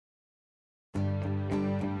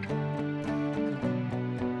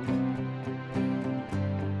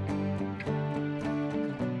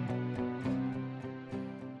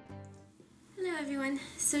everyone.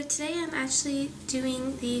 So today I'm actually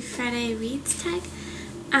doing the Friday Reads tag.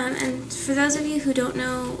 And for those of you who don't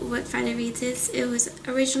know what Friday Reads is, it was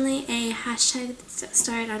originally a hashtag that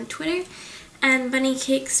started on Twitter, and Bunny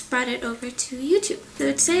Cakes brought it over to YouTube.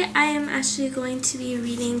 So today I am actually going to be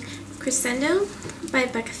reading Crescendo by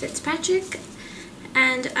Becca Fitzpatrick,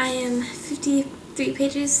 and I am 53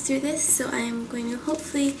 pages through this, so I am going to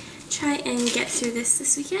hopefully try and get through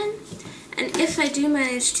this weekend. And if I do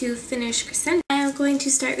manage to finish Crescendo, I am going to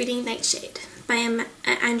start reading Nightshade by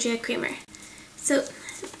Andrea Kramer. So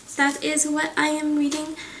that is what I am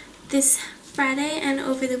reading this Friday and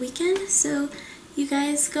over the weekend. So you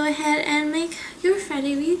guys go ahead and make your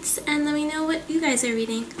Friday reads and let me know what you guys are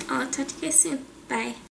reading. I'll talk to you guys soon. Bye.